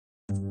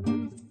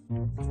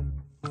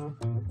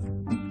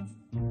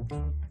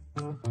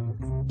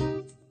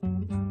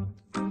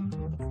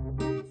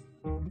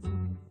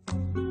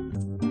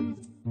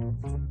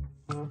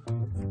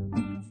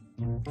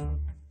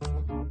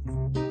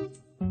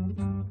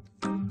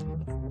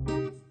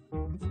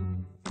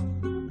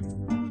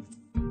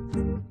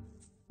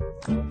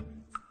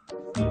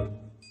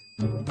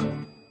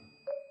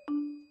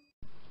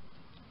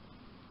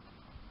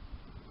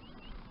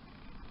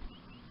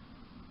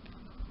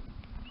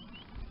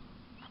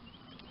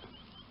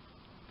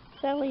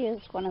Sally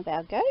is one of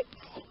our goats.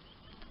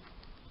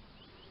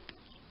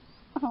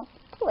 Oh,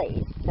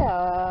 please,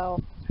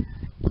 so.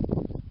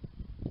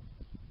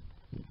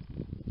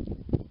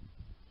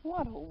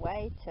 What a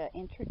way to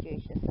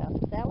introduce yourself,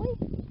 Sally.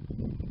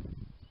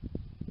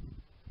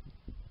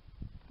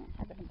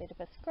 Having a bit of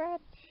a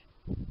scratch.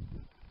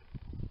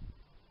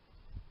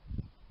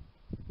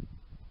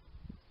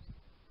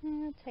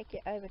 I'll take you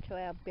over to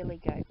our Billy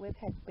goat. We've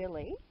had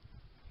Billy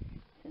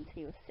since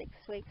he was 6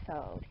 weeks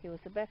old. He was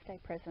a birthday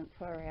present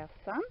for our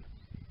son,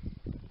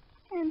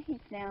 and he's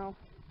now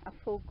a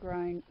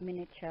full-grown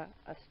miniature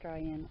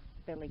Australian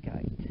billy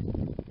goat.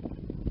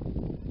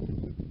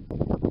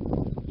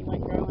 He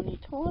won't grow any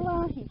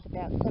taller. He's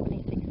about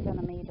 76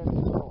 centimetres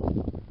tall.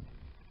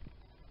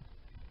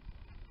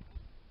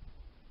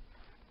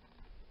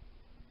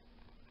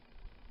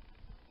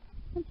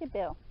 What's your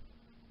Bill?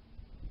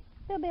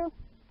 Bill.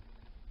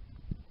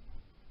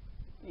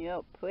 You're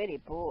a pretty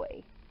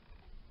boy.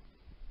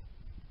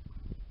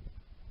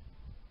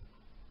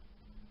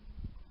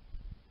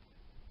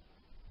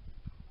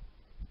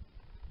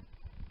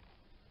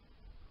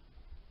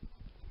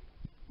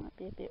 Might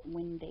be a bit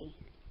windy.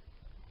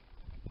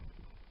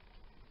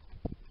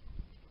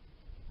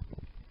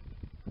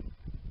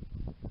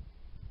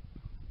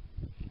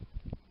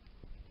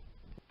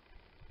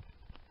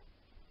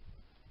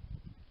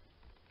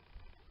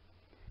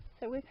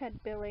 So we've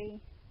had Billy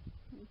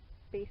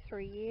be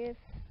 3 years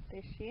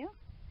this year.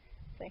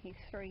 So he's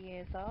 3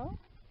 years old,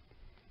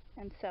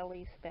 and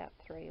Sally's about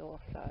 3 or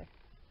so.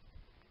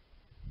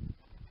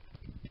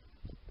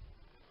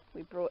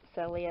 We brought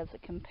Sally as a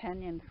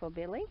companion for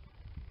Billy.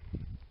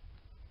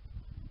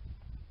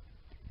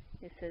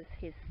 This is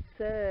his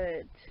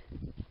 3rd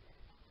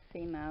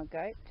female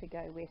goat to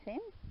go with him.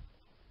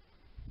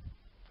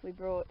 We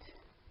brought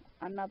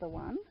another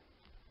one.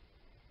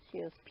 She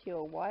was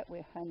pure white,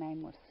 where her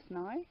name was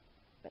Snow,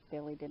 but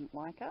Billy didn't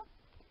like her.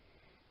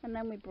 And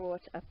then we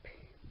brought a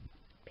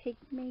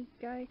pygmy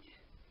goat.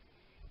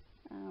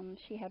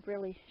 She had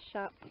really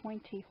sharp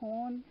pointy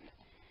horns,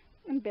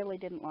 and Billy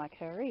didn't like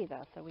her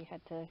either, so we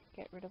had to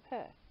get rid of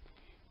her.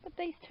 But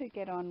these two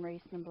get on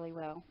reasonably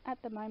well.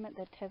 At the moment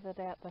they're tethered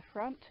out the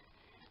front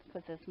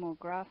because there's more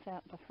grass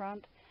out the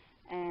front,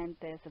 and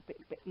there's a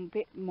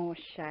bit more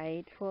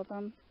shade for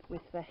them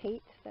with the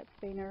heat that's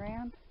been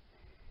around.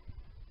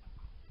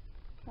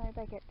 So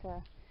they get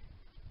to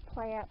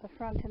play out the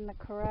front in the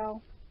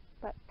corral,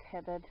 but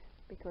tethered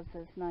because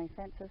there's no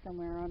fences, and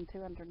we're on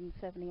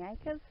 270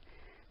 acres,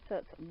 so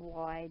it's a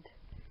wide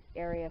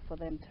area for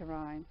them to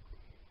roam.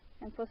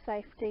 And for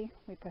safety,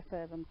 we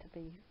prefer them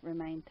to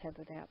remain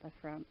tethered out the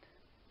front.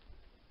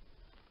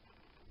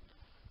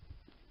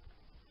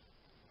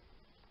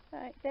 So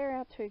there are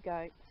our 2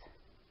 goats,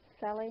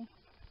 Sally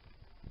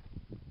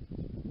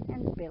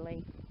and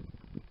Billy.